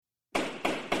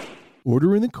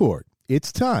Order in the court.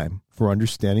 It's time for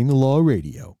Understanding the Law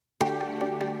Radio.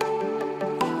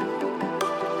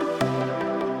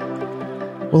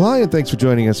 Well, hi, and thanks for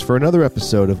joining us for another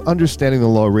episode of Understanding the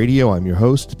Law Radio. I'm your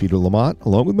host, Peter Lamont,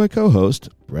 along with my co-host,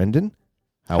 Brendan.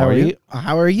 How are you?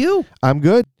 How are you? I'm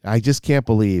good. I just can't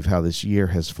believe how this year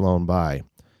has flown by.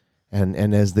 And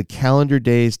as the calendar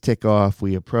days tick off,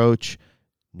 we approach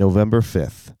November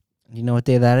 5th. You know what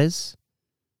day that is?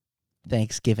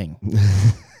 Thanksgiving.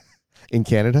 In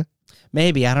Canada?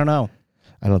 Maybe. I don't know.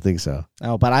 I don't think so.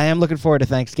 Oh, but I am looking forward to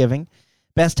Thanksgiving.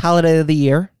 Best holiday of the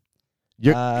year.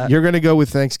 You're going to go with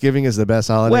Thanksgiving as the best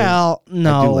holiday? Well,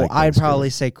 no. like I'd probably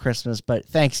say Christmas, but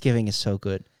Thanksgiving is so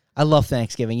good. I love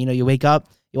Thanksgiving. You know, you wake up,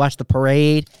 you watch the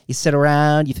parade, you sit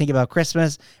around, you think about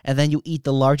Christmas, and then you eat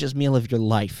the largest meal of your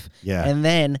life. Yeah. And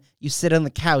then you sit on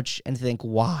the couch and think,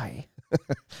 why?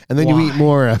 And then you eat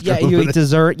more after. Yeah, you eat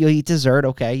dessert. You eat dessert,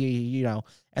 okay, you know.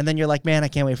 And then you're like, man, I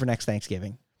can't wait for next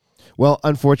Thanksgiving. Well,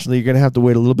 unfortunately, you're going to have to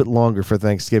wait a little bit longer for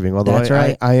Thanksgiving, although That's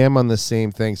right. I am on the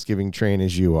same Thanksgiving train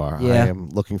as you are. Yeah. I am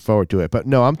looking forward to it. But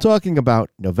no, I'm talking about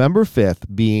November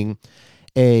 5th being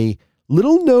a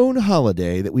little-known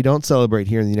holiday that we don't celebrate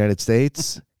here in the United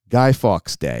States, Guy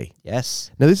Fawkes Day.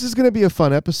 Yes. Now, this is going to be a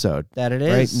fun episode. That it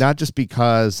Right? is. Not just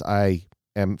because I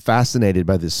am fascinated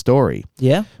by this story,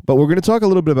 Yeah. but we're going to talk a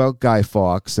little bit about Guy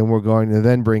Fawkes, and we're going to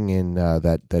then bring in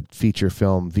that feature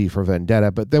film, V for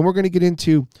Vendetta, but then we're going to get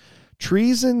into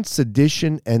treason,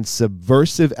 sedition, and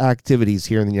subversive activities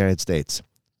here in the United States.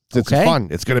 It's Okay. fun.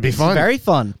 It's going to be fun. Very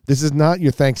fun. This is not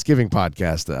your Thanksgiving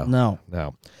podcast, though.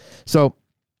 No. So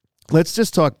let's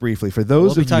just talk briefly. For those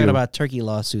We'll be of talking you, about turkey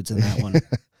lawsuits in that one.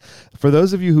 for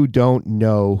those of you who don't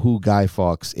know who Guy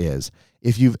Fawkes is,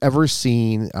 if you've ever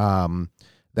seen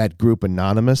that group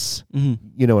Anonymous,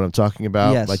 you know what I'm talking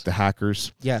about, Yes. like the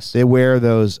hackers. Yes. They wear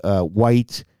those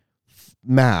white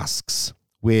masks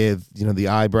with the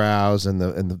eyebrows and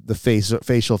the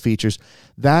facial features.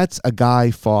 That's a Guy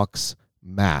Fawkes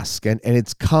mask, and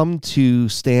it's come to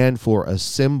stand for a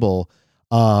symbol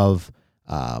of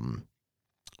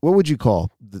what would you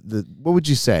call what would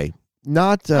you say?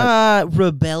 Not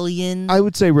rebellion. I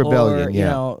would say rebellion. Or, yeah, you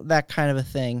know, that kind of a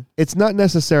thing. it's not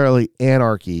necessarily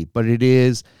anarchy, but it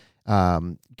is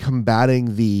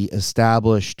combating the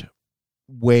established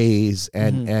ways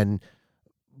and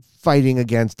fighting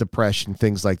against oppression,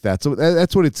 things like that. So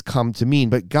that's what it's come to mean.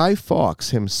 But Guy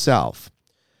Fawkes himself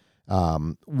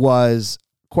was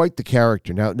quite the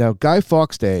character. Now, Guy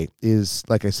Fawkes Day is,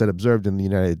 like I said, observed in the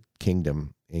United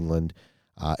Kingdom, England,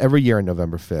 every year on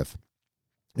November 5th.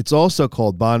 It's also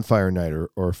called Bonfire Night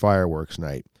or Fireworks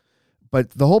Night.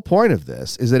 But the whole point of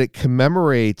this is that it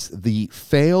commemorates the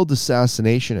failed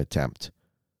assassination attempt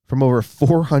from over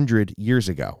 400 years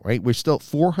ago, right? We're still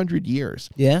 400 years.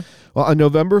 Yeah. Well, on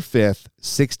November 5th,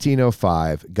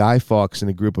 1605, Guy Fawkes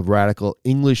and a group of radical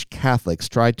English Catholics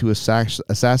tried to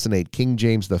assassinate King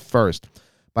James I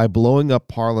by blowing up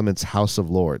Parliament's House of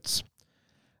Lords.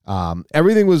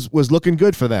 Everything was looking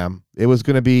good for them. It was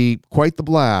going to be quite the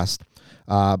blast.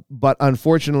 But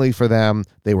unfortunately for them,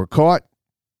 they were caught.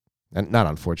 And not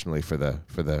unfortunately for the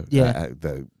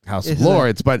House of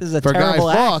Lords, but for Guy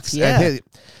Fawkes, yeah. and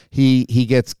he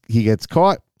gets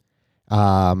caught,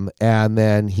 and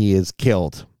then he is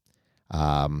killed,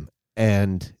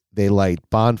 and they light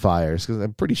bonfires because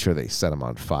I'm pretty sure they set him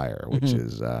on fire, which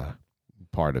is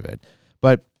part of it.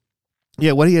 But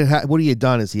yeah, what he had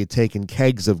done is he had taken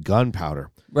kegs of gunpowder,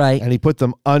 Right. and he put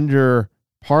them under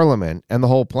Parliament, and the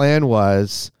whole plan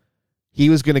was he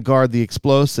was going to guard the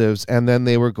explosives, and then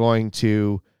they were going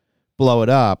to blow it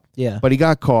up. Yeah. But he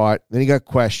got caught, then he got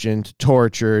questioned,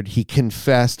 tortured. He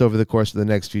confessed over the course of the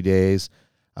next few days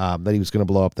that he was going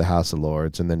to blow up the House of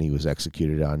Lords, and then he was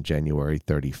executed on January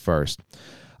 31st.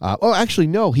 Actually,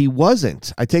 no, he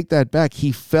wasn't. I take that back.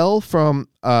 He fell from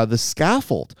the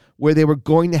scaffold where they were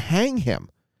going to hang him,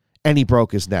 and he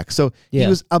broke his neck. So he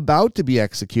was about to be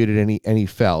executed, and he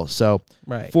fell. So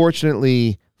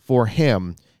fortunately for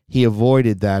him, he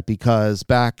avoided that, because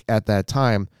back at that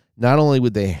time, not only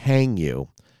would they hang you,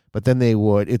 but then they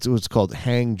would, it was called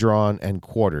hang, drawn, and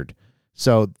quartered.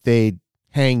 So they'd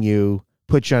hang you,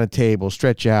 put you on a table,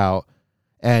 stretch you out,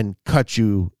 and cut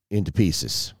you into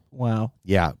pieces. Wow.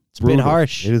 Yeah. It's a bit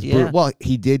harsh. It is brutal. Well,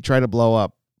 he did try to blow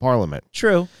up Parliament.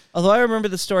 True. Although I remember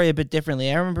the story a bit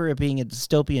differently. I remember it being a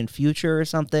dystopian future or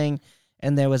something,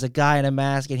 and there was a guy in a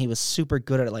mask, and he was super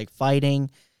good at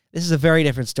fighting. This is a very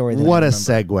different story. What a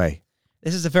segue.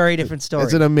 This is a very different story.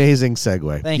 It's an amazing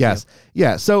segue. Thank you.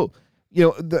 Yeah. So,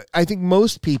 I think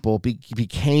most people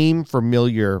became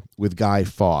familiar with Guy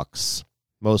Fawkes,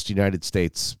 most United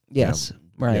States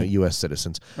right. U.S.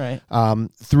 citizens, Right.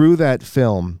 Through that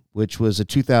film, which was a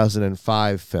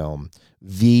 2005 film,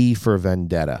 V for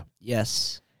Vendetta.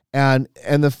 Yes. And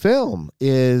the film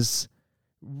is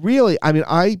really, I mean,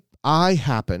 I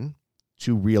happen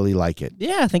to really like it.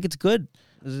 Yeah, I think it's good.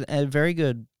 It's very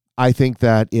good. I think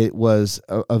that it was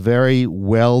a very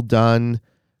well done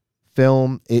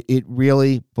film. It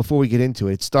really, before we get into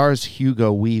it, it stars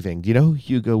Hugo Weaving. Do you know who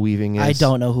Hugo Weaving is? I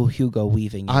don't know who Hugo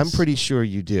Weaving is. I'm pretty sure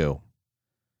you do.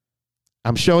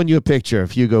 I'm showing you a picture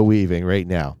of Hugo Weaving right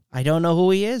now. I don't know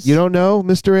who he is. You don't know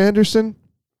Mr. Anderson?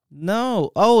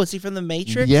 No. Oh, is he from The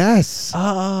Matrix? Yes.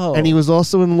 Oh. And he was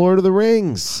also in Lord of the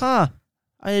Rings. Huh.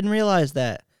 I didn't realize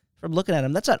that from looking at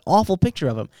him. That's an awful picture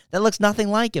of him. That looks nothing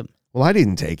like him. Well, I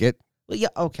didn't take it. Well, yeah,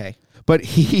 okay. But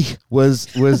he was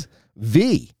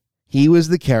V. He was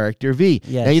the character V.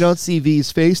 Yes. Now, you don't see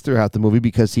V's face throughout the movie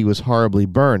because he was horribly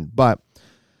burned. But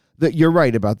you're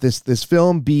right about this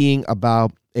film being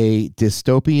about a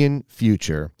dystopian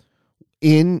future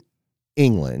in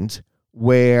England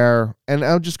where, and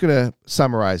I'm just going to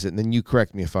summarize it, and then you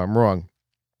correct me if I'm wrong.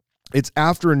 It's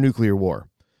after a nuclear war.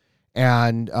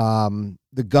 And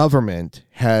the government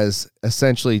has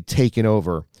essentially taken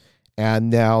over, and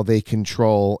now they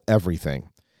control everything.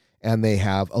 And they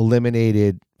have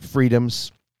eliminated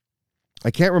freedoms.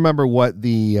 I can't remember what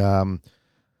the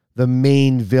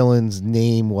main villain's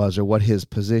name was or what his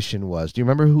position was. Do you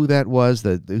remember who that was?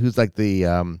 Who's like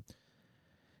the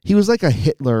he was like a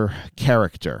Hitler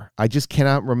character. I just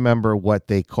cannot remember what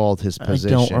they called his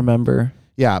position. I don't remember.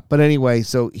 Yeah, but anyway,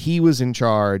 so he was in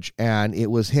charge, and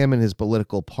it was him and his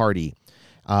political party,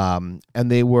 and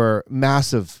they were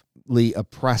massively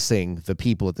oppressing the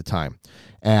people at the time.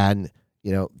 And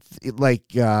you know,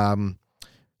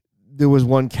 there was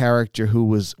one character who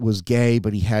was gay,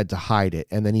 but he had to hide it,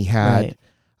 and then he had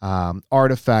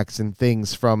artifacts and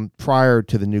things from prior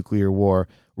to the nuclear war,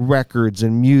 records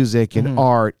and music and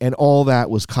art, and all that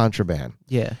was contraband.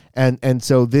 Yeah, and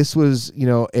so this was, you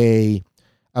know, a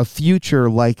future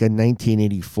like a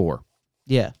 1984.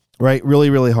 Yeah. Right? Really,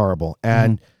 really horrible.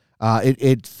 And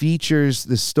it features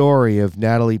the story of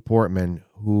Natalie Portman,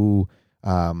 who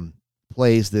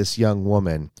plays this young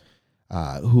woman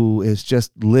who is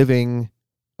just living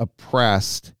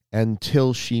oppressed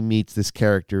until she meets this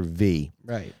character V.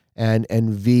 Right. And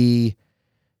V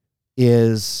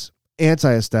is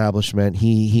anti-establishment.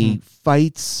 He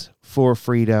fights for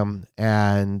freedom,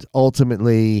 and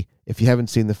ultimately, if you haven't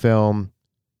seen the film,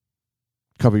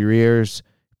 cover your ears,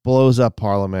 blows up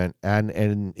Parliament,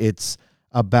 and it's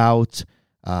about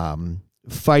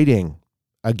fighting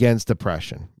against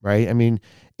oppression, right? I mean,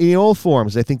 in all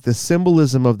forms. I think the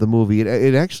symbolism of the movie,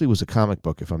 it actually was a comic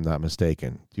book, if I'm not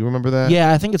mistaken. Do you remember that?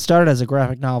 Yeah, I think it started as a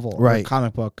graphic novel, or a Right.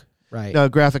 comic book, right? No,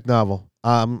 graphic novel.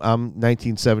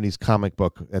 1970s comic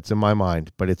book. That's in my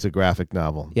mind, but it's a graphic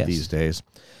novel these days.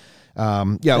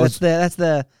 That's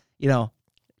the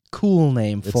cool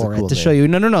name It's for a it cool to name. show you.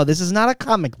 No, this is not a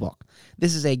comic book.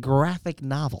 This is a graphic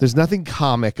novel. There's nothing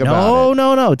comic about it.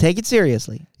 No. Take it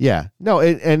seriously. Yeah. No,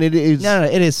 it is. No,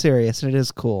 it is serious and it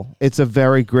is cool. It's a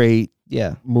very great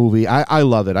Yeah. movie. I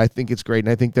love it. I think it's great,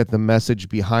 and I think that the message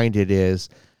behind it is,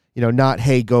 not,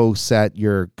 hey, go set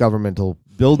your governmental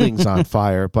buildings on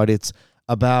fire, but it's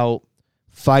about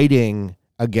fighting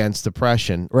against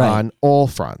oppression on all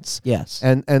fronts. Yes.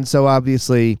 And so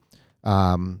obviously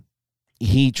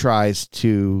he tries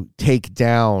to take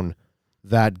down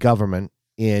that government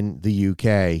in the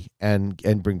UK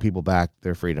and bring people back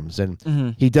their freedoms.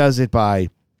 And he does it by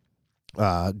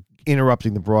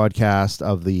interrupting the broadcast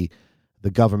of the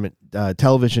government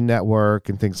television network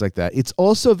and things like that. It's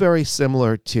also very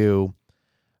similar to,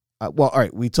 all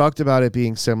right, we talked about it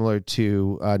being similar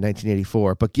to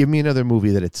 1984, but give me another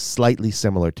movie that it's slightly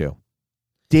similar to.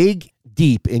 Dig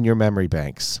deep in your memory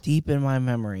banks. Deep in my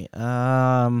memory.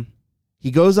 He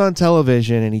goes on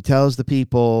television and he tells the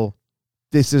people,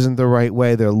 this isn't the right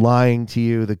way. They're lying to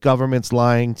you. The government's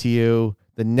lying to you.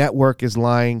 The network is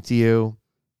lying to you.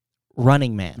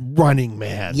 Running Man. Running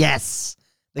Man. Yes.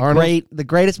 Arnold? The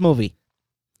greatest movie.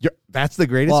 That's the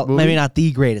greatest movie? Maybe not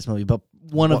the greatest movie, but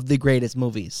one of the greatest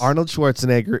movies. Arnold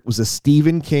Schwarzenegger. It was a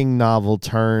Stephen King novel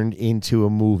turned into a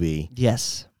movie.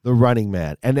 Yes. The Running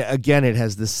Man. And again, it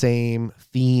has the same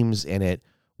themes in it,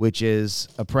 which is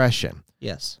oppression.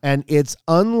 Yes. And it's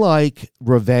unlike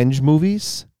revenge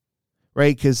movies,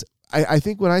 right? Because I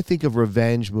think when I think of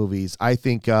revenge movies, I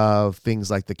think of things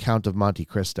like The Count of Monte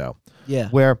Cristo. Yeah.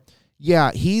 Where,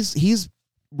 he's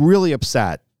really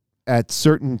upset at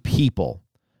certain people,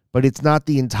 but it's not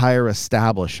the entire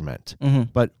establishment.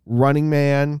 But Running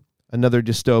Man, another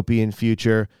dystopian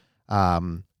future,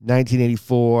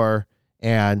 1984,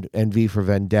 and V for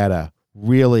Vendetta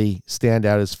really stand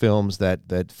out as films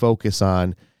that focus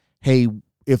on hey,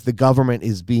 if the government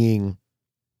is being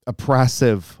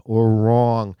oppressive or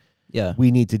wrong, Yeah.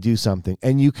 we need to do something.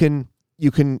 And you can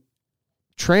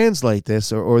translate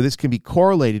this, or this can be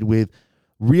correlated with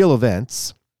real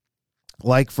events,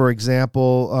 like, for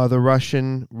example, the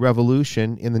Russian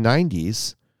Revolution in the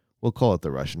 90s. We'll call it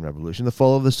the Russian Revolution, the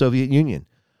fall of the Soviet Union,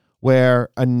 where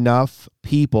enough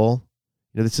people,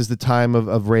 this is the time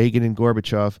of Reagan and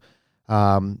Gorbachev,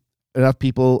 enough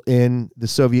people in the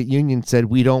Soviet Union said,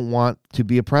 we don't want to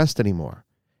be oppressed anymore.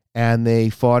 And they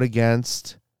fought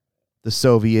against the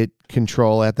Soviet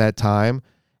control at that time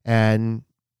and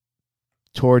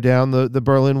tore down the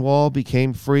Berlin Wall,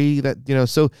 became free.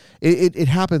 So it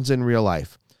happens in real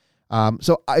life.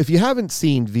 So if you haven't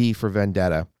seen V for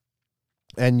Vendetta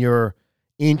and you're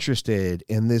interested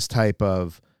in this type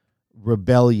of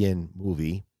rebellion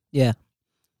movie, Yeah.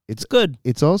 It's good.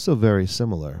 It's also very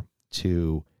similar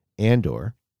to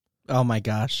Andor. Oh my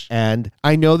gosh. And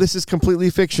I know this is completely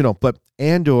fictional, but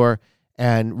Andor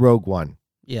and Rogue One,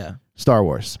 Yeah. Star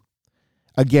Wars.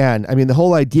 Again, I mean, the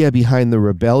whole idea behind the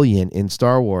rebellion in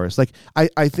Star Wars, like,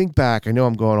 I think back, I know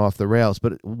I'm going off the rails,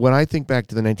 but when I think back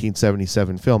to the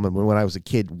 1977 film and when I was a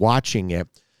kid watching it,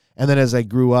 and then as I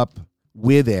grew up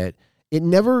with it, it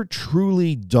never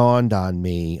truly dawned on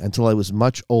me until I was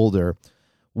much older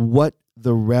what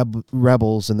the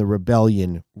rebels and the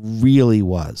rebellion really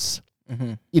was.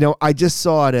 Mm-hmm. I just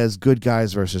saw it as good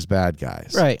guys versus bad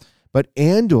guys. Right. But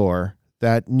Andor,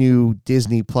 that new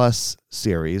Disney Plus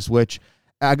series, which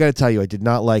I got to tell you, I did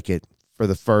not like it for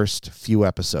the first few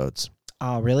episodes.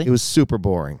 Oh, really? It was super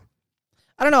boring.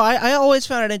 I don't know. I always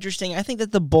found it interesting. I think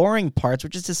that the boring parts were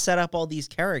just to set up all these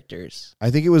characters. I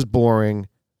think it was boring,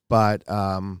 but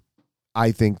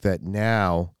I think that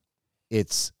now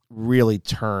it's really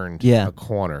turned a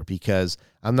corner, because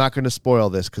I'm not going to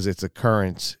spoil this because it's a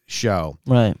current show.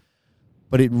 Right.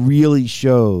 But it really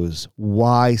shows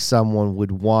why someone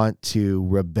would want to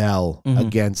rebel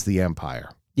against the Empire.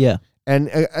 Yeah. And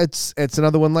it's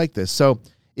another one like this. So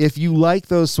if you like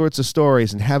those sorts of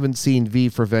stories and haven't seen V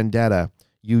for Vendetta,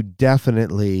 you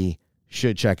definitely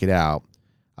should check it out.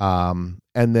 And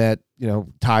that,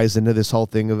 ties into this whole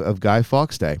thing of Guy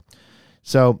Fawkes Day.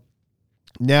 So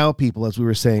now people, as we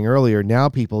were saying earlier,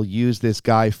 people use this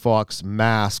Guy Fawkes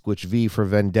mask, which V for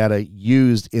Vendetta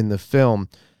used in the film,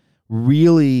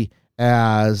 really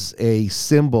as a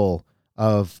symbol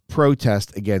of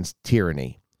protest against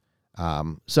tyranny.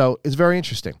 So it's very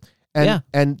interesting.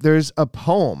 And there's a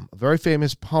poem, a very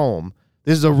famous poem.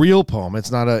 This is a real poem.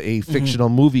 It's not a fictional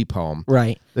movie poem.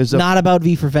 Right. There's not about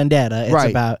V for Vendetta.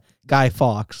 It's about Guy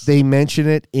Fawkes. They mention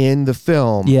it in the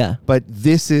film. Yeah. But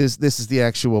this is the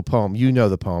actual poem. You know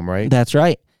the poem, right? That's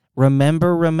right.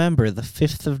 Remember, the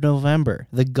 5th of November,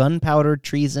 the gunpowder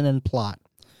treason and plot.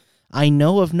 I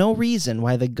know of no reason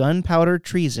why the gunpowder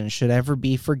treason should ever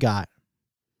be forgot.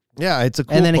 Yeah, it's a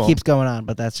cool And then poem. it keeps going on,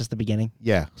 but that's just the beginning.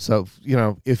 Yeah. So,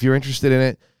 if you're interested in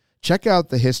it, check out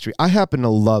the history. I happen to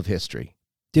love history.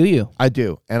 Do you? I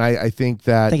do. And I think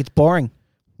that... I think it's boring.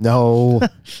 No.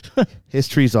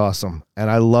 History's awesome.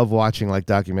 And I love watching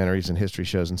documentaries and history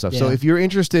shows and stuff. Yeah. So if you're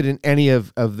interested in any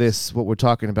of this, what we're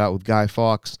talking about with Guy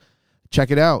Fawkes,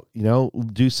 check it out.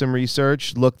 Do some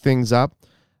research, look things up.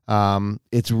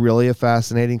 It's really a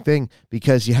fascinating thing,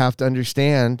 because you have to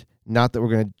understand, not that we're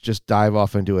going to just dive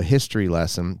off into a history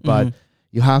lesson, but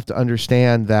you have to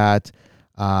understand that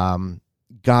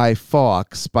Guy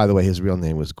Fawkes, by the way, his real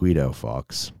name was Guido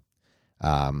Fawkes.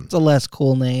 It's a less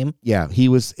cool name. Yeah, he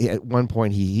was, at one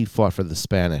point, he fought for the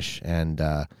Spanish, and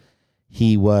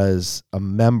he was a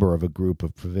member of a group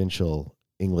of provincial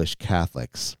English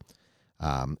Catholics,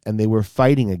 and they were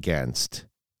fighting against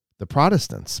the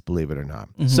Protestants, believe it or not.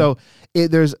 So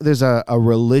there's a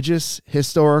religious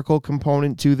historical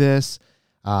component to this.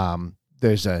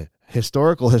 There's a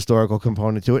historical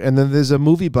component to it, and then there's a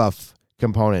movie buff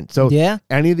component. So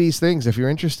any of these things, if you're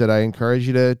interested, I encourage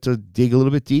you to dig a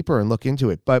little bit deeper and look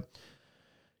into it. But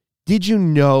did you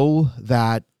know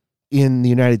that in the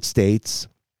United States,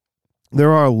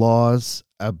 there are laws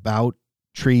about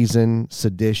treason,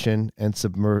 sedition, and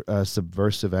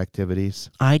subversive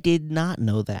activities? I did not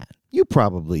know that. You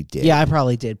probably did. Yeah, I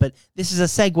probably did. But this is a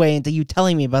segue into you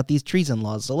telling me about these treason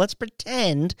laws. So let's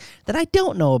pretend that I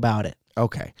don't know about it.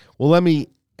 Okay. Well, let me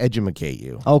educate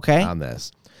you on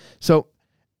this. So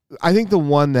I think the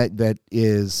one that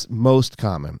is most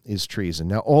common is treason.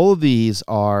 Now, all of these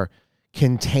are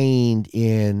contained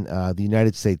in the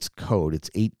United States Code. It's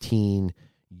 18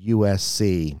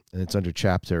 USC, and it's under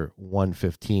Chapter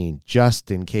 115, just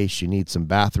in case you need some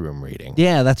bathroom reading.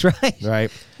 Yeah, that's right.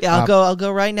 Right? Yeah, I'll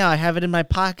go right now. I have it in my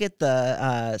pocket,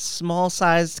 the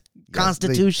small-sized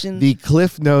Constitution. The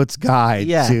Cliff Notes guide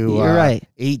Yeah, to you're right.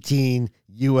 18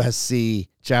 USC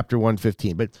chapter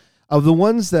 115. But of the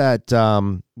ones that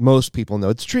most people know,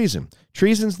 it's treason.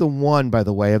 Treason's the one, by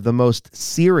the way, of the most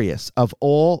serious of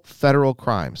all federal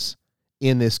crimes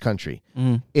in this country.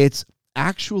 It's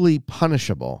actually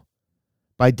punishable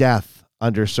by death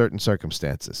under certain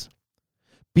circumstances.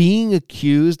 Being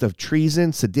accused of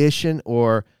treason, sedition,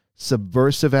 or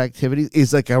subversive activities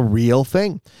is like a real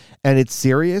thing, and it's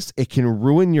serious. It can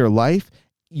ruin your life.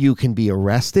 You can be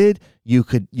arrested. You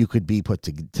could be put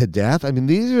to death. I mean,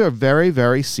 these are very,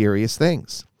 very serious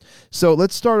things. So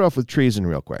let's start off with treason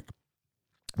real quick.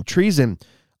 Treason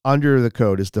under the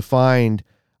code is defined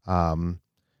to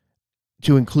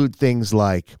include things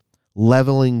like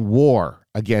leveling war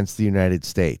against the United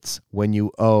States when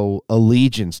you owe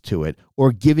allegiance to it,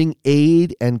 or giving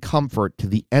aid and comfort to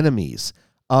the enemies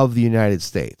of the United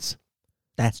States.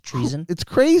 That's treason. It's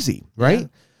crazy, right? Yeah.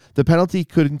 The penalty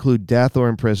could include death or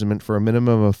imprisonment for a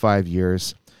minimum of 5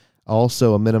 years,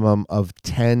 also a minimum of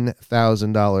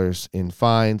 $10,000 in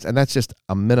fines, and that's just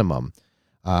a minimum,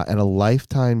 and a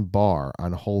lifetime bar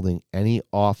on holding any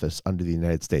office under the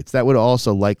United States. That would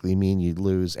also likely mean you'd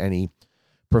lose any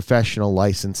professional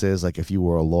licenses, like if you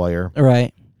were a lawyer.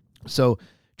 Right. So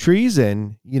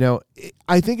treason,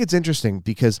 I think it's interesting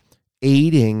because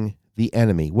aiding the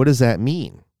enemy, what does that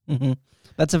mean? Mm-hmm.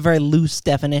 That's a very loose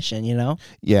definition,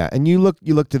 Yeah, and you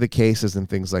look to the cases and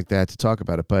things like that to talk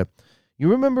about it. But you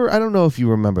remember, I don't know if you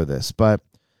remember this, but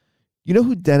you know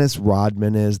who Dennis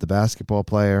Rodman is, the basketball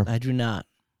player? I do not.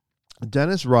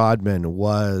 Dennis Rodman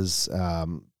was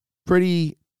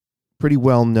pretty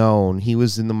well known. He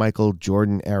was in the Michael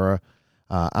Jordan era.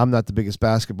 I'm not the biggest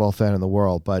basketball fan in the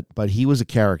world, but he was a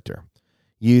character.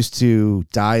 Used to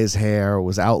dye his hair,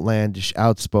 was outlandish,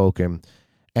 outspoken.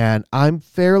 And I'm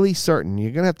fairly certain,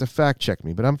 you're going to have to fact check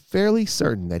me, but I'm fairly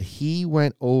certain that he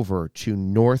went over to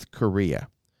North Korea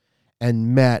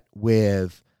and met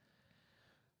with,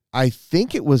 I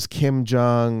think it was Kim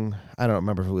Jong, I don't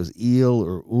remember if it was Il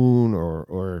or Un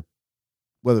or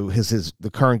whether it was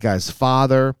the current guy's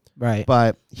father. Right.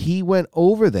 But he went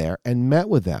over there and met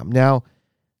with them. Now,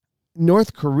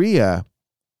 North Korea,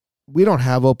 we don't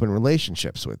have open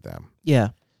relationships with them. Yeah.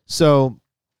 So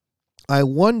I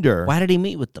wonder, why did he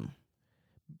meet with them?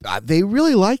 They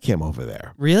really like him over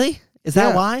there. Really? Is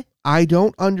that why? I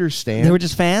don't understand. They were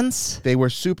just fans? They were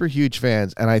super huge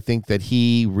fans, and I think that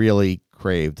he really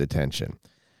craved attention.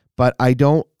 But I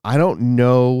don't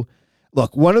know.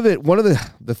 Look, one of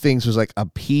the things was like a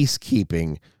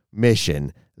peacekeeping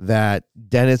mission that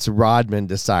Dennis Rodman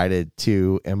decided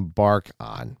to embark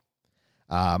on.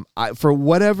 For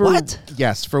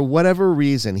whatever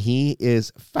reason, he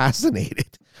is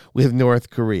fascinated with North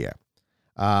Korea.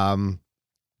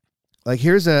 Like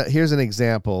here's an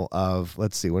example of,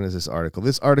 let's see, when is this article?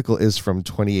 This article is from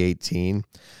 2018.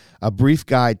 A brief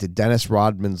guide to Dennis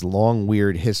Rodman's long,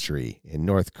 weird history in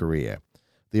North Korea.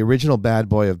 The original bad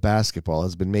boy of basketball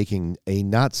has been making a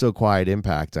not-so-quiet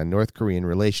impact on North Korean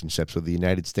relationships with the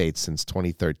United States since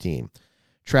 2013,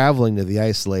 traveling to the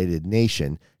isolated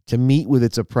nation to meet with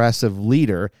its oppressive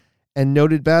leader and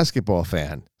noted basketball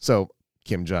fan. So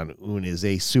Kim Jong-un is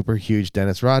a super huge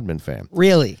Dennis Rodman fan.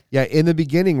 Really? Yeah, in the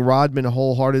beginning, Rodman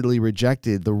wholeheartedly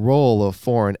rejected the role of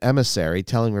foreign emissary,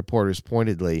 telling reporters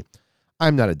pointedly,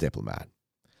 "I'm not a diplomat."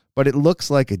 But it looks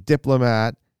like a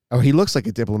diplomat, or he looks like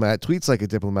a diplomat, tweets like a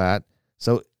diplomat,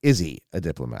 so is he a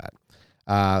diplomat?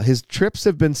 His trips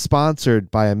have been sponsored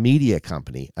by a media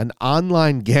company, an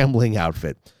online gambling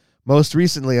outfit, most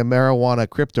recently a marijuana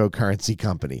cryptocurrency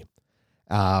company.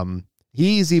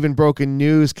 He's even broken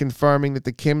news confirming that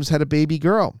the Kims had a baby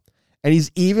girl. And he's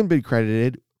even been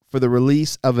credited for the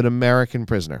release of an American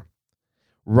prisoner.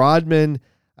 Rodman,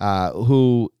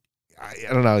 who,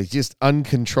 I don't know, he's just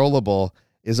uncontrollable,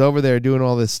 is over there doing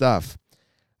all this stuff.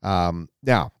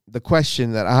 Now, the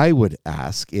question that I would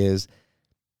ask is,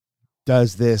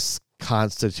 does this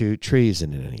constitute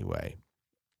treason in any way?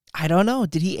 I don't know.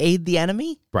 Did he aid the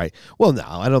enemy? Right. Well, no,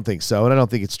 I don't think so. And I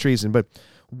don't think it's treason. But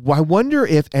I wonder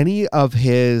if any of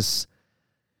his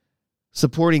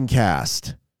supporting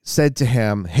cast said to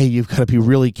him, hey, you've got to be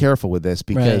really careful with this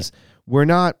because we're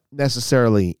not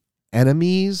necessarily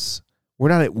enemies. We're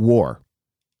not at war.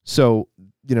 So,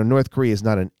 North Korea is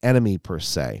not an enemy per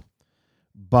se.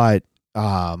 But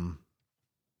I've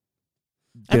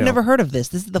never heard of this.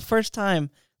 This is the first time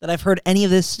that I've heard any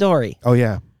of this story. Oh,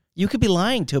 yeah. You could be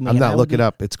lying to me. I'm not looking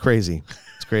up. It's crazy.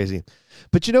 It's crazy.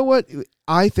 But you know what?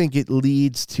 I think it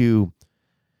leads to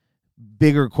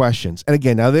bigger questions. And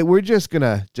again, now that we're just going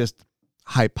to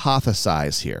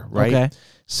hypothesize here, right? Okay.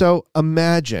 So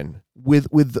imagine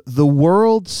with the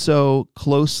world so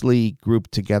closely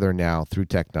grouped together now through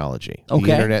technology, the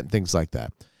Okay. internet and things like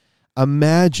that,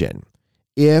 imagine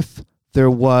if there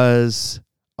was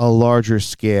a larger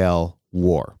scale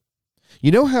war.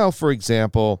 You know how, for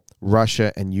example,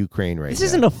 Russia and Ukraine right This now.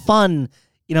 isn't a fun,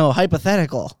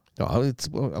 hypothetical. No,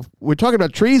 we're talking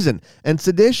about treason and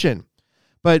sedition.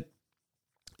 But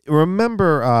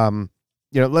remember,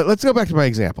 let's go back to my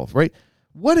example, right?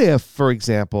 What if, for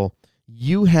example,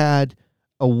 you had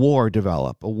a war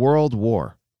develop, a world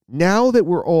war? Now that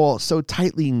we're all so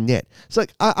tightly knit, it's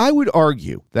like I would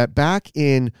argue that back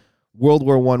in World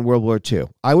War I, World War II,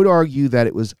 I would argue that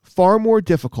it was far more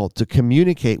difficult to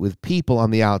communicate with people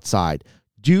on the outside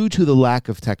due to the lack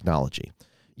of technology.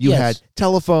 You Yes. had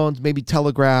telephones, maybe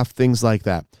telegraph, things like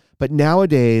that. But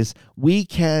nowadays, we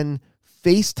can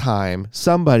FaceTime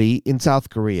somebody in South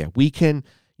Korea. We can,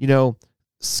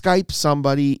 Skype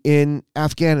somebody in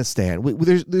Afghanistan.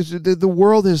 The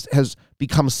world has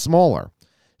become smaller.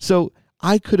 So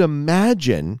I could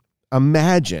imagine,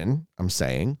 I'm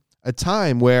saying, a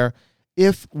time where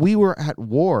if we were at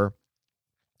war,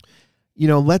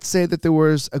 let's say that there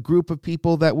was a group of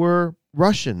people that were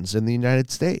Russians in the United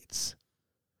States.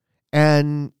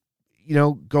 And,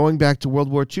 going back to World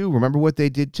War II, remember what they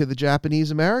did to the Japanese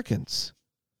Americans?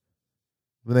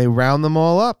 When they round them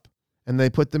all up and they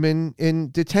put them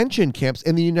in detention camps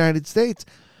in the United States.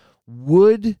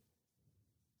 Would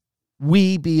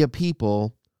we be a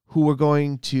people who are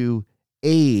going to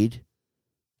aid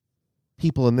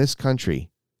people in this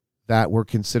country that were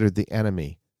considered the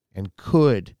enemy? And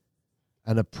could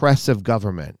an oppressive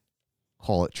government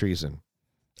call it treason?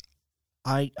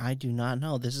 I do not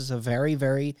know. This is a very,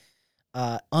 very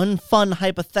unfun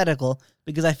hypothetical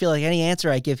because I feel like any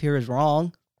answer I give here is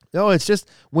wrong. No, it's just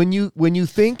when you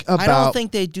think about. I don't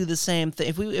think they do the same thing.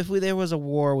 If there was a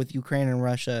war with Ukraine and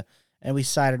Russia and we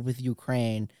sided with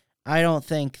Ukraine, I don't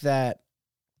think that.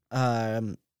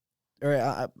 What am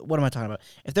I talking about?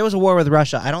 If there was a war with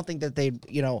Russia, I don't think that they'd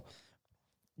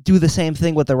do the same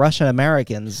thing with the Russian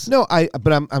Americans. No,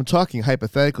 but I'm talking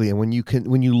hypothetically, and when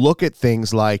you look at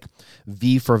things like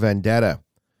V for Vendetta,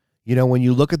 when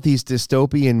you look at these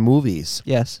dystopian movies.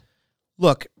 Yes.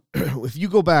 Look, if you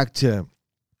go back to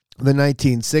the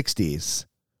 1960s,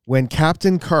 when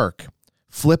Captain Kirk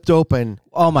flipped open.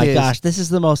 Oh my gosh, this is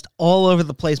the most all over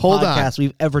the place podcast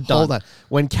we've ever done. Hold on.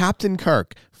 When Captain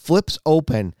Kirk flips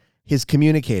open his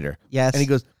communicator. Yes. And he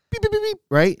goes, beep, beep, beep, beep,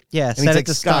 right? Yeah, and he's like,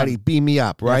 Scotty, beam me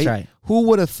up, right? That's right. Who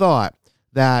would have thought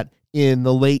that in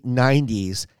the late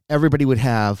 90s, everybody would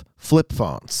have flip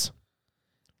phones?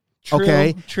 True,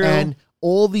 okay? True. And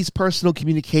all these personal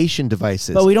communication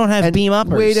devices. But we don't have beam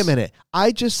uppers. Wait a minute.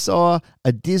 I just saw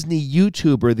a Disney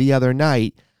YouTuber the other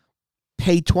night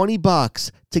pay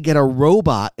 $20 to get a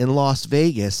robot in Las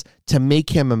Vegas to make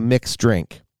him a mixed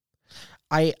drink.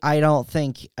 I don't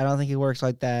think it works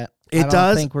like that. It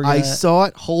does. I saw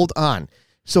it. Hold on.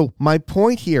 So my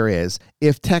point here is,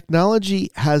 if technology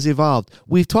has evolved,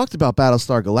 we've talked about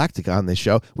Battlestar Galactica on this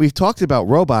show. We've talked about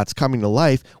robots coming to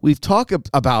life. We've talked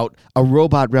about a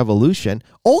robot revolution.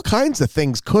 All kinds of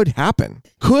things could happen.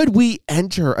 Could we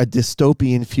enter a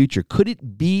dystopian future? Could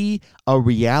it be a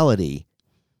reality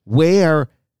where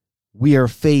we are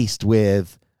faced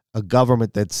with a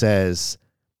government that says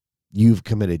you've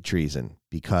committed treason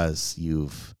because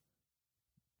you've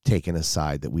taken a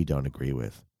side that we don't agree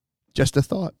with? Just a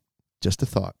thought. Just a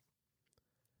thought.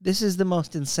 This is the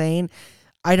most insane.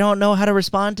 I don't know how to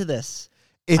respond to this.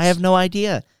 I have no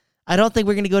idea. I don't think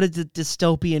we're going to go to the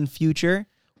dystopian future.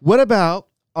 What about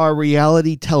our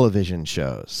reality television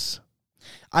shows?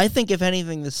 I think, if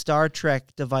anything, the Star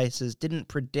Trek devices didn't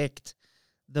predict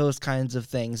those kinds of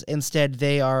things. Instead,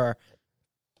 they are,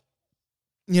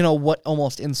 what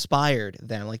almost inspired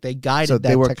them. Like, they guided so that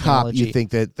they were technology. You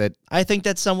think that... I think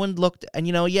that someone looked, and,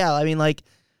 the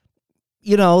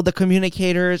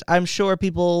communicators, I'm sure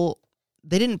people,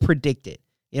 they didn't predict it.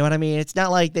 You know what I mean? It's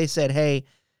not like they said, hey,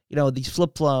 these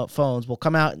flip phones will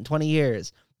come out in 20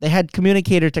 years. They had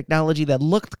communicator technology that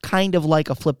looked kind of like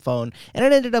a flip phone, and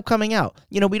it ended up coming out.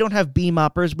 We don't have beam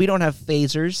uppers. We don't have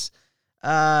phasers.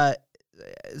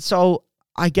 So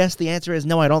I guess the answer is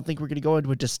no, I don't think we're going to go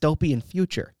into a dystopian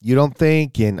future. You don't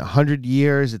think in 100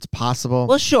 years it's possible?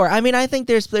 Well, sure. I mean, I think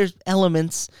there's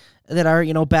elements that are,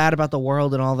 bad about the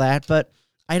world and all that, but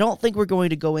I don't think we're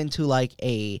going to go into like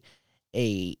a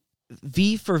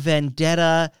V for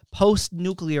Vendetta,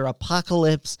 post-nuclear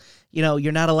apocalypse,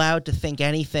 you're not allowed to think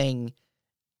anything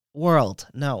world.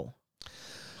 No.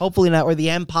 Hopefully not. Or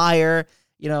the Empire,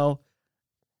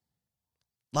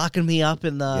 locking me up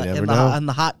in You never the know. in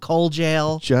the hot coal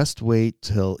jail. Just wait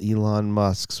till Elon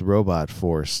Musk's robot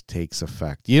force takes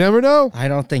effect. You never know. I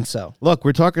don't think so. Look,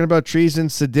 we're talking about treason,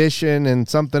 sedition, and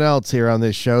something else here on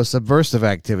this show, subversive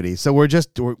activity. So we're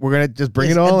gonna just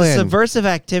bring it all the in. Subversive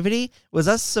activity was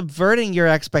us subverting your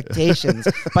expectations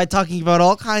by talking about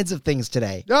all kinds of things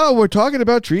today. No, we're talking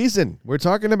about treason. We're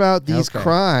talking about these Okay.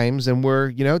 crimes, and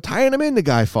we're tying them into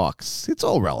Guy Fawkes. It's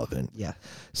all relevant. Yeah.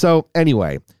 So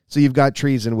anyway, so you've got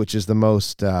treason, which is the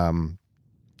most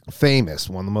famous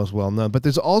one, the most well known. But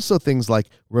there's also things like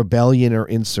rebellion or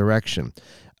insurrection.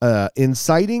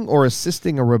 Inciting or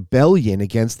assisting a rebellion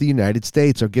against the United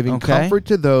States or giving Okay. comfort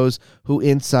to those who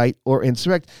incite or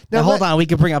insurrect. Now hold on. We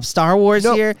could bring up Star Wars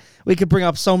here. We could bring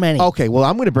up so many. Okay, well,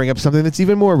 I'm going to bring up something that's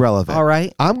even more relevant. All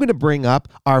right. I'm going to bring up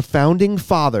our founding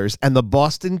fathers and the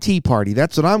Boston Tea Party.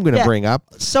 That's what I'm going to bring up.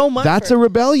 So much. That's a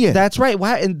rebellion. That's right.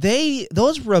 Wow. And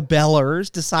those rebellers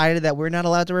decided that we're not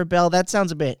allowed to rebel. That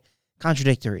sounds a bit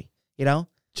contradictory,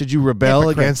 Should you rebel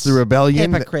Hypocrites. against the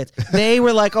rebellion? Hypocrites. They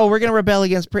were like, oh, we're going to rebel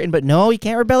against Britain, but no, you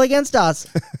can't rebel against us.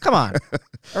 Come on.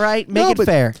 All right. Make it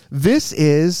fair. This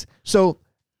is so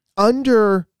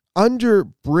under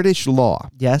British law,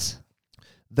 Yes.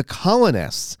 the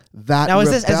colonists that Now,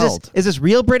 rebelled. is this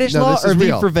real British law this or is V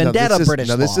real. for Vendetta British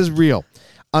law? No, this is real.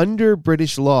 Under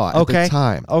British law at Okay. the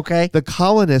time, Okay. the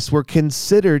colonists were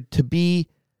considered to be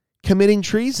committing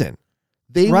treason.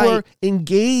 They Right. were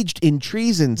engaged in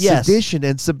treason, Yes. sedition,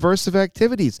 and subversive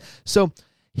activities. So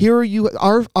here are you.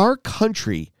 Our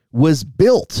country was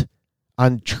built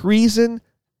on treason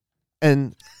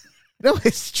and no,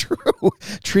 it's true.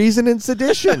 Treason and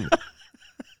sedition.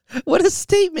 What a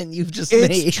statement you've just It's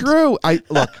made. true.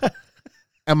 Look.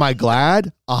 Am I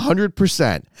glad?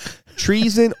 100%.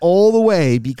 Treason all the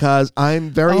way because I'm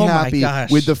very Oh my happy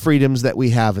gosh. with the freedoms that we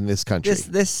have in this country.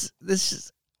 This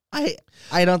is,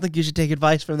 I don't think you should take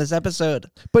advice from this episode.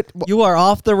 But You are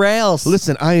off the rails.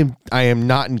 listen, I am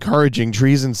not encouraging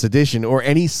treason, sedition, or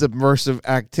any subversive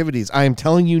activities. I am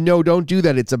telling you, no, don't do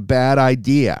that. It's a bad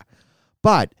idea.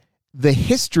 But the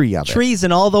history of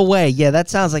Treason all the way. Yeah, that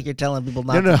sounds like you're telling people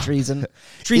not No. to treason.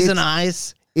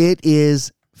 Treasonize. it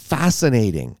is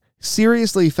fascinating,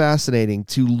 seriously fascinating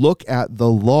to look at the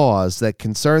laws that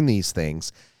concern these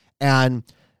things and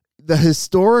the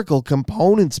historical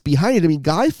components behind it. I mean,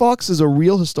 Guy Fawkes is a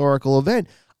real historical event.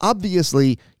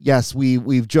 Obviously, yes,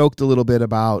 we've joked a little bit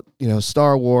about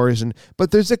Star Wars,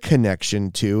 but there's a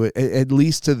connection to it, at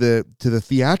least to the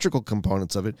theatrical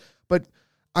components of it. But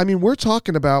I mean, we're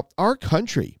talking about our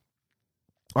country.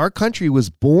 Our country was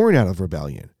born out of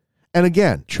rebellion, and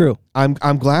again, True. I'm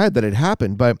glad that it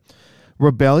happened, but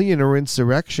rebellion or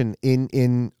insurrection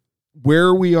in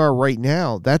where we are right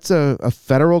now, that's a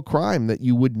federal crime that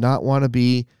you would not want to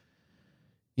be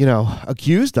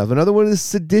accused of. Another one is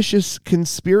seditious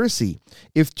conspiracy.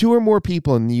 If two or more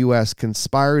people in the U.S.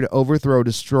 conspire to overthrow,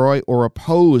 destroy, or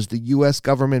oppose the U.S.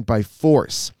 government by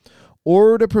force,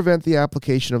 or to prevent the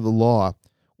application of the law,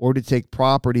 or to take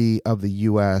property of the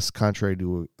U.S. contrary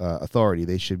to authority,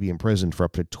 they should be imprisoned for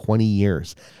up to 20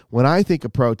 years. When I think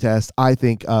of protest, I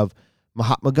think of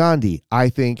Mahatma Gandhi. I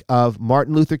think of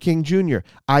Martin Luther King Jr.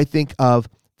 I think of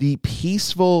the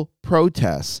peaceful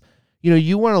protests.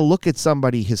 You want to look at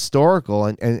somebody historical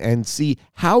and see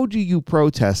how do you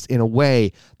protest in a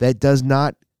way that does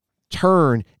not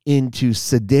turn into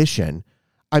sedition.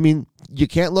 I mean, you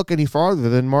can't look any farther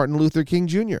than Martin Luther King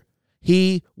Jr.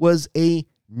 He was a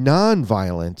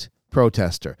nonviolent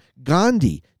protester.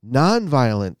 Gandhi,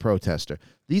 nonviolent protester.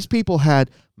 These people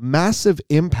had massive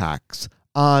impacts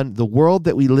on the world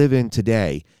that we live in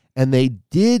today, and they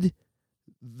did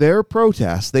their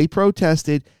protests. They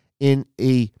protested in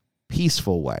a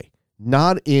peaceful way,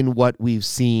 not in what we've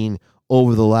seen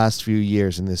over the last few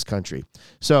years in this country.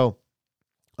 So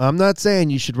I'm not saying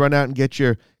you should run out and get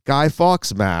your Guy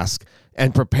Fawkes mask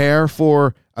and prepare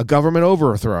for a government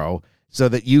overthrow so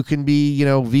that you can be,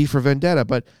 V for Vendetta.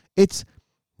 But it's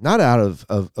not out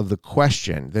of the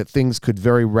question that things could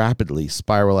very rapidly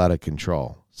spiral out of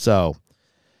control. So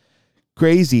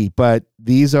crazy, but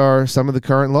these are some of the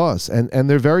current laws, and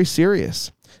they're very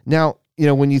serious. Now,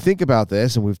 when you think about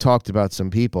this, and we've talked about some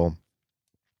people,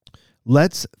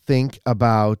 let's think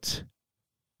about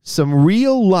some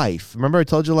real life. Remember I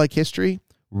told you like history?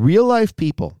 Real life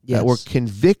people that were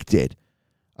convicted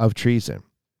of treason.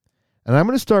 And I'm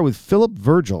going to start with Philip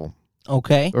Virgil.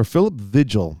 Okay. Or Philip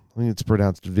Vigil. I think it's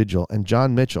pronounced Vigil. And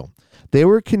John Mitchell. They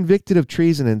were convicted of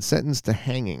treason and sentenced to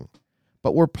hanging,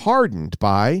 but were pardoned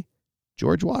by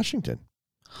George Washington.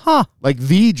 Huh. Like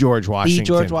the George Washington. The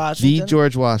George Washington? The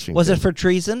George Washington. Was it for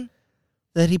treason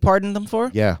that he pardoned them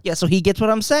for? Yeah. Yeah, so he gets what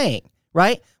I'm saying,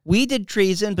 right? We did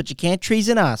treason, but you can't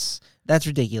treason us. That's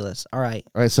ridiculous. All right.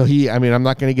 All right, so I'm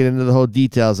not going to get into the whole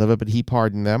details of it, but he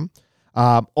pardoned them.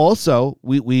 Also,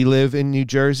 we live in New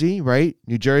Jersey, right?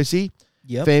 New Jersey,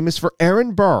 Yep. famous for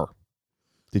Aaron Burr.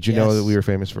 Did you know Yes. that we were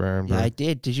famous for Aaron Burr? Yeah, I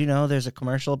did. Did you know there's a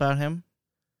commercial about him?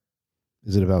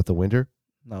 Is it about the winter?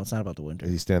 No, it's not about the winter.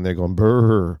 Is he standing there going,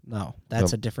 Burr? No,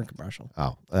 that's No. a different commercial.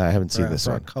 Oh, I haven't seen For a- this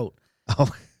for a one. coat. Oh,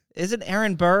 Isn't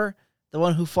Aaron Burr the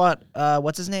one who fought,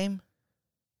 what's his name?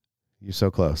 you're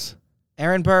so close.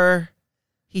 Aaron Burr.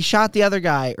 He shot the other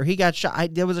guy, or he got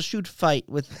shot. There was a shoot fight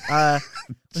with, was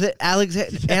it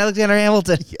Alexander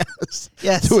Hamilton? Yes.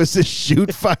 Yes. It was a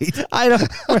shoot fight. I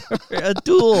don't remember. A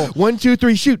duel. 1, 2,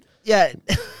 3, shoot. Yeah.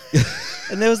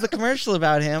 And there was the commercial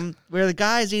about him where the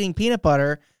guy's eating peanut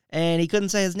butter and he couldn't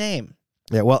say his name.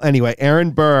 Yeah, well, anyway,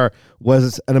 Aaron Burr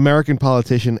was an American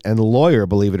politician and lawyer,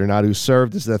 believe it or not, who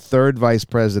served as the third vice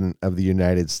president of the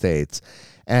United States.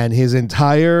 And his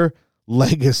entire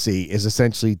legacy is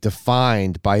essentially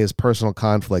defined by his personal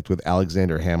conflict with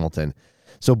Alexander Hamilton.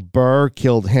 So Burr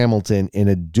killed Hamilton in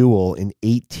a duel in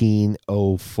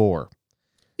 1804.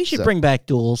 We should bring back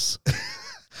duels. Do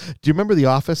you remember The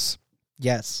Office?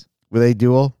 Yes. Were they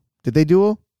duel? Did they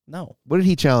duel? No. What did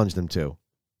he challenge them to?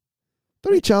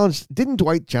 Didn't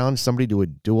Dwight challenge somebody to a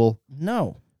duel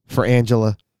No. for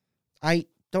Angela? I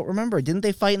don't remember. Didn't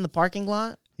they fight in the parking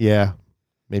lot? Yeah.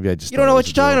 Maybe I just You don't know what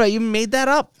you're talking about. You made that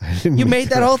up. You made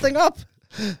that whole thing up.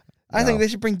 I think No. they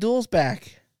should bring duels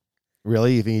back.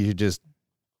 Really? You think you should just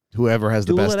whoever has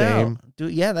the Duel best it out. aim?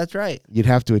 Yeah, that's right. You'd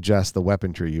have to adjust the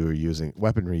weaponry you were using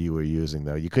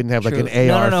though. You couldn't have like True. an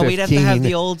AR-15 No. We'd have to have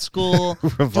the old school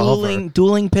revolver.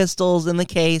 dueling pistols in the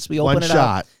case. We open One it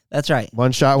shot. up. That's right.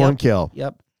 One shot, Yep. one kill.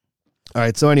 Yep. All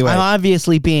right, so anyway. I'm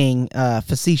obviously being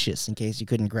facetious in case you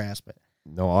couldn't grasp it.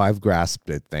 No, I've grasped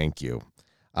it. Thank you.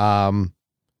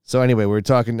 So anyway, we're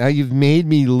talking now. You've made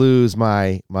me lose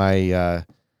my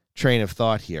train of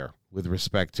thought here with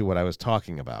respect to what I was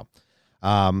talking about.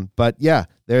 But yeah,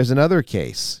 there's another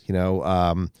case,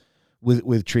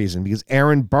 with treason, because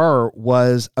Aaron Burr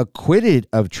was acquitted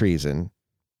of treason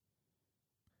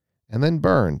and then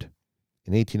burned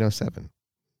in 1807.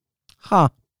 Huh.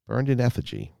 Burned in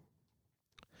effigy.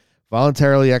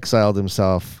 Voluntarily exiled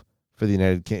himself to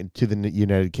the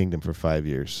United Kingdom for 5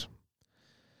 years.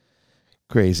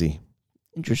 Crazy.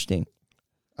 Interesting.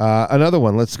 Another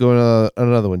one. Let's go to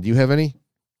another one. Do you have any?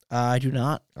 I do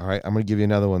not. All right, I'm going to give you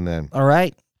another one then. All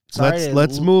right. Sorry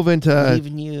Let's to move into.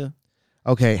 leaving you.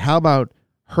 Okay, how about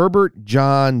Herbert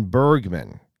John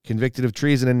Bergman, convicted of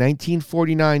treason in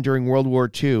 1949 during World War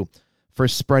II for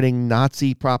spreading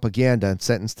Nazi propaganda and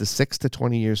sentenced to 6 to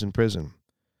 20 years in prison.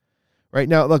 Right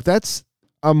now, look, that's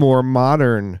a more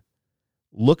modern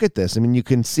look at this. I mean, you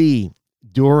can see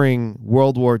during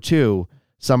World War II,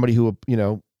 somebody who,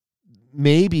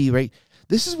 maybe, right?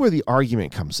 This is where the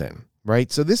argument comes in,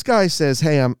 right? So this guy says,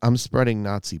 hey, I'm spreading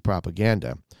Nazi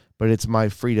propaganda, but it's my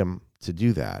freedom to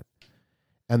do that.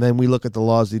 And then we look at the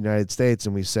laws of the United States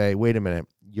and we say, wait a minute,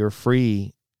 you're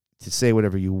free to say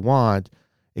whatever you want,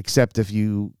 except if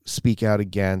you speak out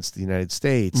against the United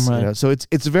States. Right. So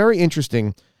it's very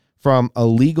interesting from a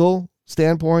legal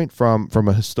standpoint, from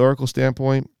a historical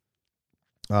standpoint.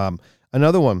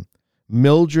 Another one,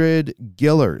 Mildred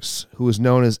Gillers, who is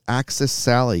known as Axis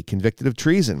Sally, convicted of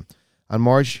treason on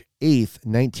March 8th,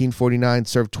 1949,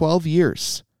 served 12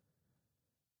 years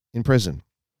in prison.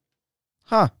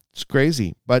 Huh. It's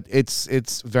crazy, but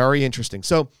it's very interesting.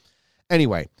 So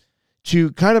anyway,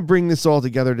 to kind of bring this all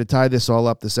together, to tie this all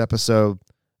up, this episode,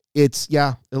 it's,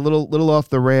 a little off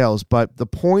the rails, but the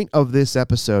point of this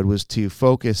episode was to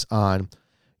focus on,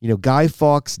 Guy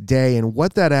Fawkes Day and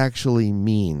what that actually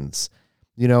means,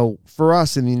 for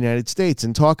us in the United States,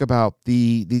 and talk about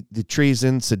the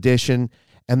treason, sedition,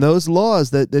 and those laws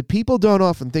that people don't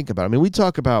often think about. I mean, we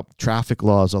talk about traffic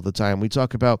laws all the time. We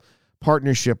talk about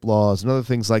partnership laws and other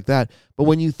things like that. But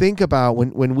when you think about,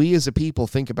 when we as a people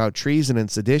think about treason and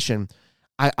sedition,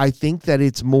 I think that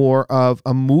it's more of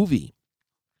a movie.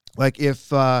 Like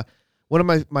if one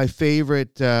of my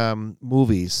favorite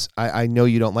movies, I know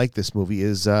you don't like this movie,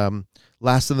 is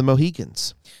Last of the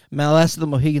Mohicans. Last of the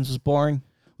Mohicans was boring.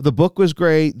 The book was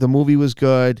great. The movie was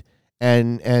good.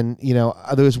 And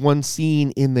there was one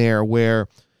scene in there where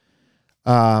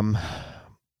I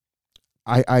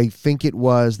think it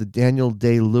was the Daniel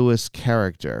Day-Lewis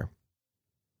character.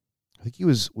 I think he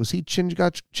was he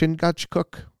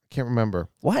Chingachgook? I can't remember.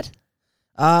 What?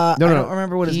 I No. don't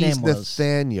remember what his He's name was.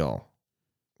 Nathaniel.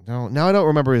 No, now I don't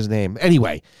remember his name.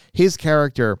 Anyway, his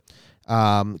character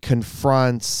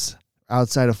confronts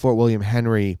outside of Fort William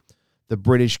Henry the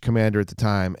British commander at the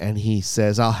time, and he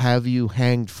says, "I'll have you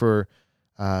hanged for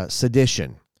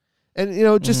sedition.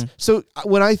 And, just so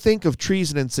when I think of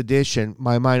treason and sedition,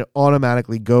 my mind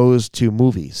automatically goes to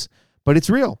movies. But it's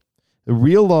real. The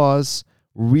real laws,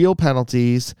 real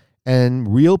penalties,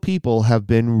 and real people have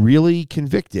been really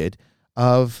convicted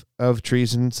of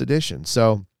treason and sedition.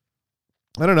 So,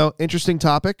 I don't know. Interesting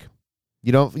topic.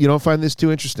 You don't find this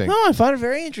too interesting? No, I find it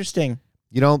very interesting.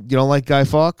 You don't like Guy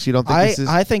Fawkes? You don't think this is...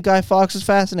 I think Guy Fawkes is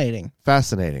fascinating.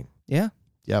 Fascinating. Yeah.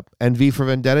 Yep. And V for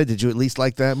Vendetta, did you at least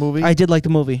like that movie? I did like the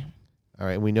movie. All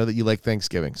right. We know that you like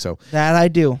Thanksgiving. So that I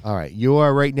do. All right. You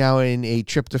are right now in a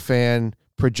tryptophan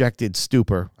projected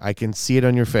stupor. I can see it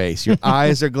on your face. Your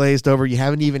eyes are glazed over. You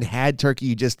haven't even had turkey.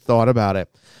 You just thought about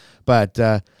it. But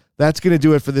that's going to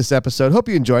do it for this episode. Hope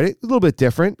you enjoyed it. A little bit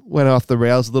different. Went off the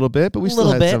rails a little bit, but we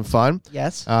still had some fun.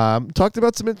 Yes. Talked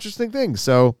about some interesting things.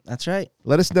 So that's right.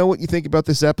 Let us know what you think about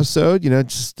this episode.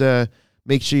 Just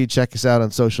make sure you check us out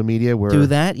on social media. We're do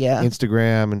that, yeah.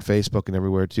 Instagram and Facebook and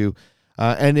everywhere too.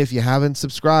 And if you haven't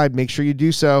subscribed, make sure you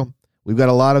do so. We've got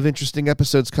a lot of interesting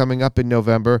episodes coming up in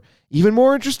November, even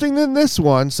more interesting than this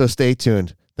one, so stay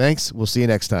tuned. Thanks. We'll see you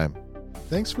next time.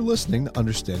 Thanks for listening to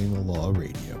Understanding the Law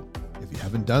Radio. If you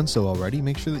haven't done so already,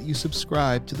 make sure that you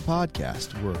subscribe to the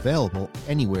podcast. We're available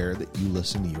anywhere that you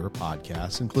listen to your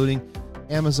podcasts, including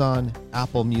Amazon,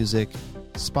 Apple Music,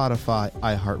 Spotify,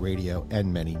 iHeartRadio,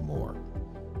 and many more.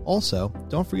 Also,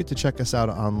 don't forget to check us out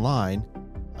online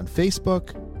on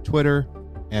Facebook, Twitter,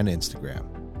 and Instagram.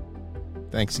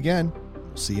 Thanks again.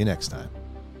 We'll see you next time.